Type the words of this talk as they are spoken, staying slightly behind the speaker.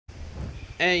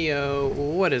Hey yo,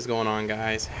 what is going on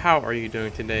guys? How are you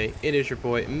doing today? It is your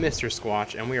boy Mr.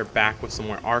 Squatch and we are back with some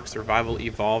more Ark Survival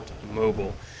Evolved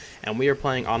Mobile. And we are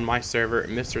playing on my server,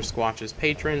 Mr. Squatch's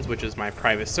Patrons, which is my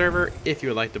private server. If you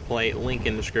would like to play, link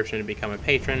in the description to become a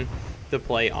patron to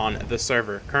play on the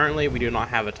server. Currently, we do not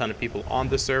have a ton of people on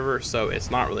the server, so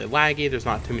it's not really laggy, there's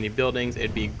not too many buildings.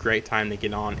 It'd be a great time to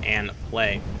get on and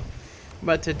play.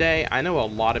 But today, I know a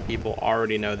lot of people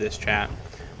already know this chat.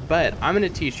 But I'm going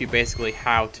to teach you basically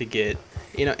how to get,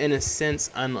 in a sense,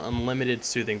 unlimited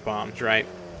soothing bombs, right?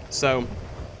 So,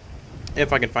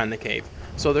 if I can find the cave.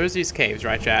 So there's these caves,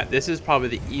 right, chat? This is probably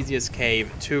the easiest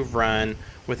cave to run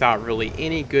without really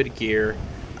any good gear,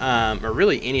 or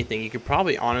really anything. You could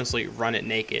probably honestly run it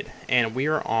naked. And we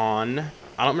are on,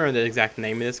 I don't remember the exact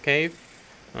name of this cave.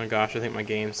 Oh gosh, I think my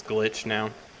game's glitched now.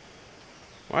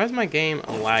 Why is my game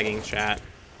lagging, chat?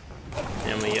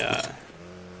 And we,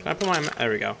 can I put my map?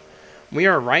 There we go. We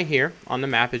are right here on the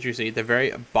map, as you see, the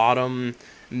very bottom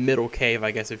middle cave, I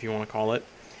guess, if you want to call it.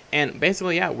 And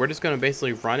basically, yeah, we're just going to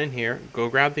basically run in here, go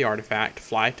grab the artifact,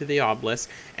 fly to the obelisk,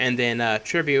 and then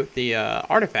tribute the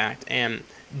artifact. And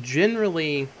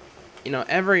generally,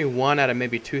 every 1 out of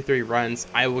maybe 2-3 runs,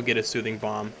 I will get a soothing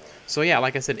bomb. So yeah,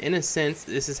 like I said, in a sense,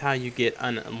 this is how you get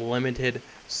an unlimited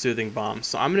soothing bomb.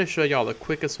 So I'm going to show y'all the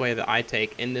quickest way that I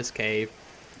take in this cave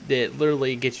that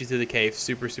literally gets you through the cave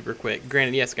super quick.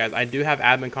 Granted, yes guys, I do have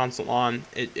admin console on.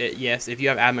 Yes, if you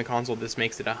have admin console, this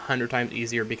makes it 100 times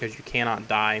easier because you cannot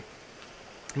die.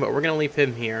 But we're gonna leave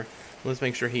him here. Let's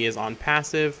make sure he is on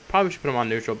passive. Probably should put him on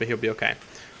neutral, but he'll be okay.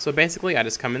 So basically, I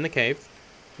just come in the cave,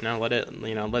 let it,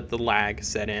 let the lag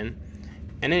set in.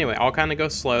 And anyway, I'll kind of go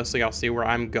slow so y'all see where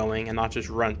I'm going and not just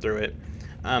run through it.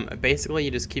 Basically, you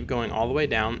just keep going all the way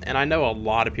down, and I know a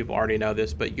lot of people already know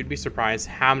this, but you'd be surprised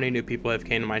how many new people have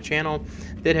came to my channel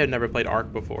that have never played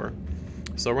Ark before.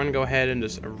 So we're going to go ahead and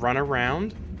just run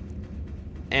around,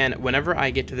 and whenever I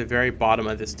get to the very bottom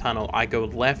of this tunnel, I go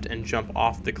left and jump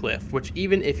off the cliff, which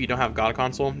even if you don't have God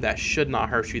Console, that should not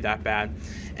hurt you that bad.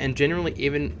 And generally,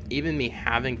 even me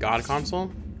having God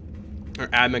Console, or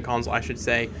admin console I should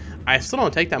say, I still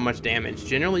don't take that much damage.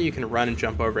 Generally, you can run and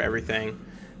jump over everything.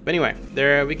 But anyway,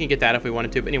 there we can get that if we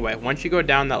wanted to. But anyway, once you go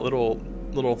down that little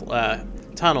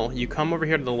tunnel, you come over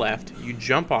here to the left, you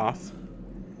jump off,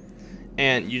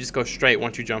 and you just go straight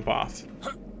once you jump off.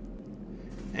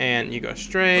 And you go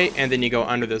straight, and then you go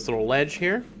under this little ledge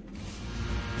here.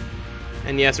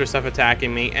 And yes, there's stuff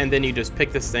attacking me. And then you just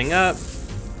pick this thing up,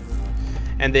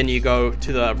 and then you go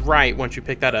to the right once you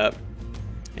pick that up,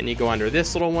 and you go under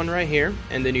this little one right here,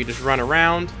 and then you just run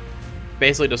around.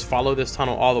 Basically just follow this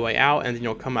tunnel all the way out, and then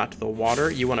you'll come out to the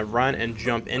water. You want to run and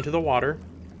jump into the water.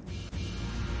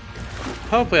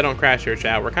 Hopefully I don't crash here,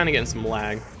 chat. We're kind of getting some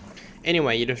lag.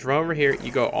 Anyway, you just run over here.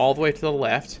 You go all the way to the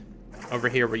left, over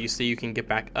here where you see you can get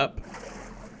back up.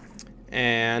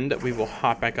 And we will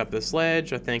hop back up this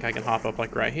ledge. I think I can hop up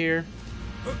like right here.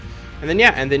 And then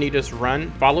yeah, and then you just run.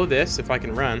 Follow this if I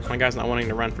can run. My guy's not wanting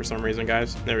to run for some reason,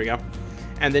 guys. There we go.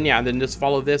 And then yeah, then just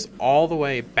follow this all the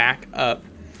way back up.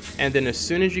 And then as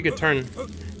soon as you can turn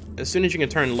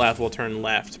left, we'll turn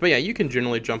left. But yeah, you can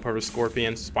generally jump over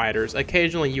scorpions, spiders.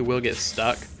 Occasionally you will get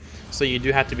stuck, so you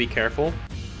do have to be careful.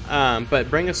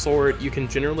 But bring a sword. You can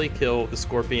generally kill the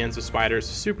scorpions, the spiders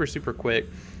super quick.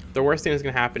 The worst thing that's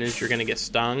going to happen is you're going to get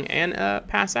stung and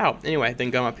pass out. Anyway,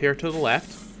 then go up here to the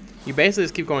left. You basically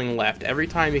just keep going left. Every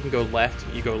time you can go left,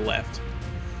 you go left.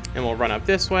 And we'll run up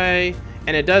this way.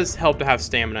 And it does help to have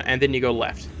stamina, and then you go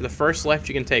left. The first left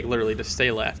you can take, literally, to stay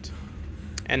left.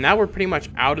 And now we're pretty much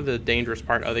out of the dangerous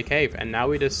part of the cave, and now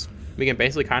we can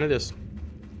basically kind of just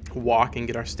walk and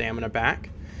get our stamina back.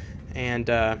 And,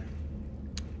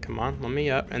 come on, let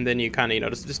me up. And then you kind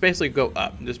of, just basically go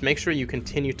up. Just make sure you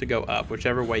continue to go up,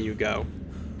 whichever way you go.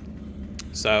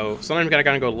 So, sometimes you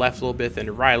gotta go left a little bit,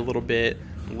 then right a little bit,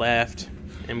 left.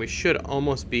 And we should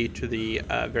almost be to the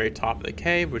very top of the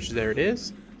cave, which there it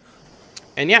is.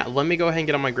 And yeah, let me go ahead and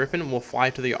get on my griffin. We'll fly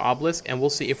to the obelisk, and we'll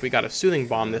see if we got a soothing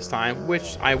bomb this time,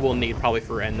 which I will need probably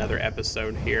for another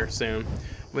episode here soon.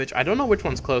 Which, I don't know which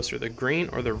one's closer, the green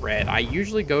or the red. I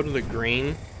usually go to the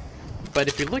green, but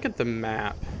if you look at the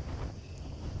map,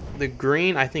 the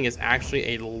green, I think, is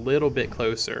actually a little bit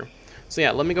closer. So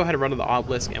yeah, let me go ahead and run to the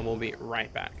obelisk, and we'll be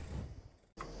right back.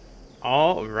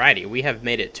 Alrighty, we have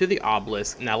made it to the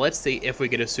obelisk. Now let's see if we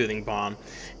get a soothing bomb.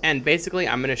 And basically,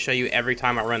 I'm going to show you every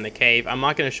time I run the cave. I'm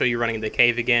not going to show you running the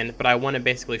cave again, but I want to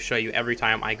basically show you every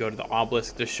time I go to the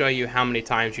obelisk to show you how many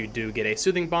times you do get a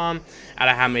soothing bomb out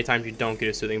of how many times you don't get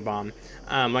a soothing bomb.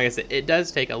 Like I said, it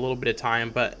does take a little bit of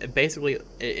time, but basically,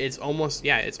 it's almost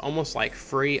like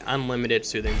free, unlimited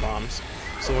soothing bombs.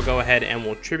 So we'll go ahead and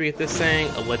we'll tribute this thing.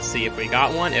 Let's see if we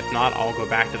got one. If not, I'll go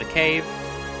back to the cave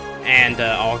and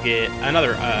I'll get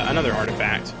another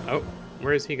artifact. Oh,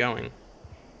 where is he going?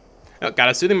 Oh, got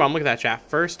a soothing bomb. Look at that, chat.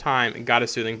 First time got a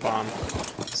soothing bomb.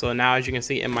 So now, as you can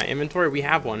see in my inventory, we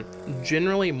have one.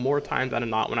 Generally, more times than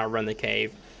not when I run the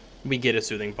cave, we get a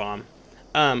soothing bomb.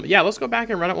 Yeah, let's go back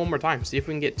and run it one more time. See if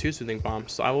we can get 2 soothing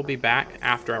bombs. So I will be back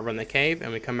after I run the cave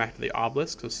and we come back to the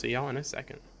obelisk. So see y'all in a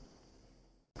second.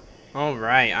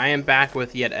 Alright, I am back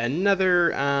with yet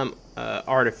another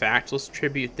artifact. Let's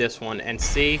tribute this one and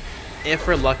see if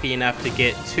we're lucky enough to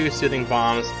get 2 soothing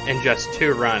bombs in just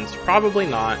 2 runs. Probably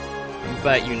not,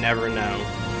 but you never know.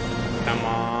 Come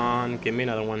on, give me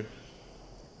another one.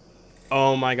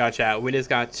 Oh my god, chat, we just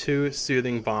got 2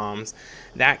 soothing bombs.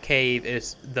 That cave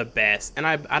is the best. And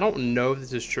I don't know if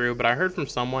this is true, but I heard from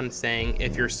someone saying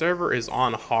if your server is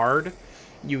on hard,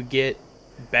 you get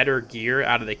better gear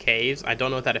out of the caves. I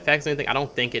don't know if that affects anything. I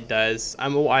don't think it does.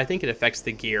 Well, I think it affects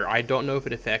the gear. I don't know if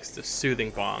it affects the soothing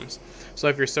bombs. So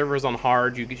if your server is on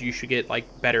hard, you should get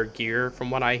like better gear from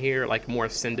what I hear, like more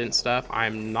ascendant stuff.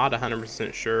 I'm not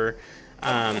 100% sure.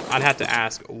 I'd have to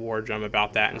ask Warjum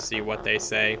about that and see what they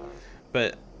say.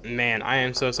 But man, I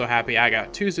am so happy. I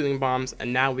got 2 soothing bombs,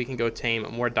 and now we can go tame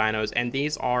more dinos. And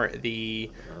these are the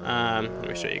let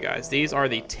me show you guys. These are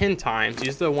the 10 times.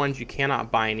 These are the ones you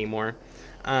cannot buy anymore.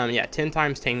 Yeah, 10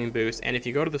 times taming boost. And if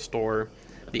you go to the store,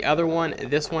 the other one,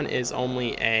 this one is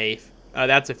only a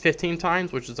that's a 15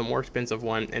 times, which is a more expensive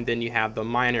one. And then you have the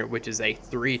minor, which is a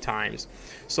 3 times.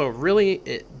 So really,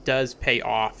 it does pay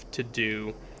off to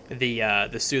do the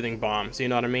soothing bombs, you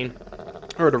know what I mean?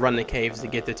 Or to run the caves to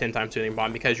get the 10 times soothing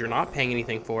bomb, because you're not paying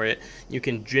anything for it. You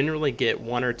can generally get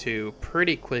 1 or 2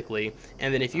 pretty quickly,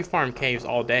 and then if you farm caves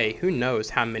all day, who knows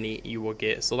how many you will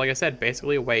get. So like I said,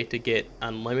 basically a way to get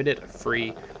unlimited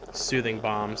free soothing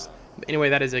bombs. But anyway,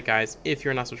 that is it, guys. If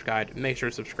you're not subscribed, make sure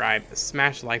to subscribe,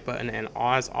 smash the like button, and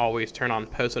as always, turn on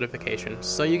post notifications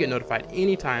so you get notified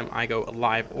anytime I go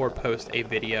live or post a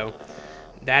video.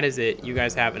 That is it. You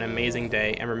guys have an amazing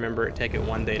day, and remember, take it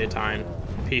one day at a time.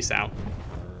 Peace out.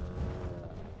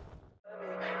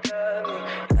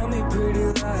 Tell me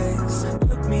pretty lies,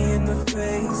 look me in the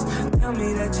face, tell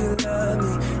me that you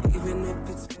love me.